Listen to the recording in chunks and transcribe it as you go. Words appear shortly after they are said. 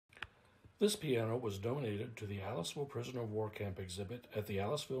This piano was donated to the Aliceville Prisoner of War Camp exhibit at the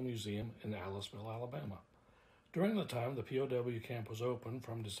Aliceville Museum in Aliceville, Alabama. During the time the POW camp was open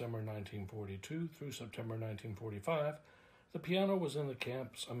from December 1942 through September 1945, the piano was in the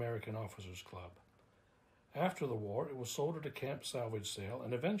camp's American Officers Club. After the war, it was sold at a camp salvage sale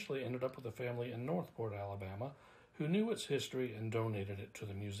and eventually ended up with a family in Northport, Alabama, who knew its history and donated it to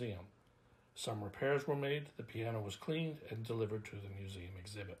the museum. Some repairs were made, the piano was cleaned, and delivered to the museum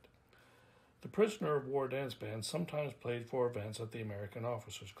exhibit. The Prisoner of War dance band sometimes played for events at the American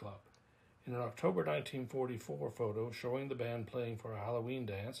Officers Club. In an October 1944 photo showing the band playing for a Halloween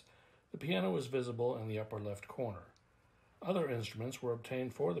dance, the piano is visible in the upper left corner. Other instruments were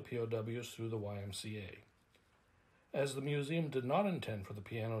obtained for the POWs through the YMCA. As the museum did not intend for the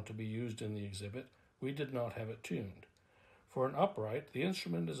piano to be used in the exhibit, we did not have it tuned. For an upright, the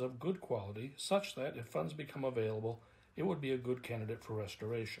instrument is of good quality, such that if funds become available, it would be a good candidate for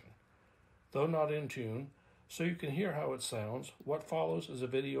restoration. Though not in tune, so you can hear how it sounds, what follows is a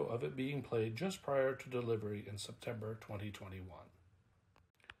video of it being played just prior to delivery in September 2021.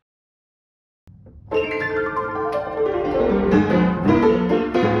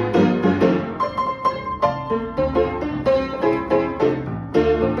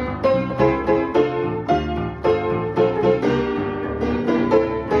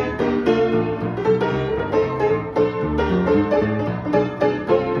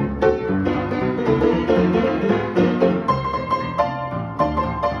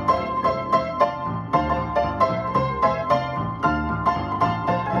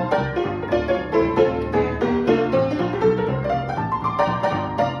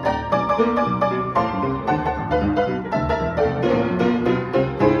 Thank you.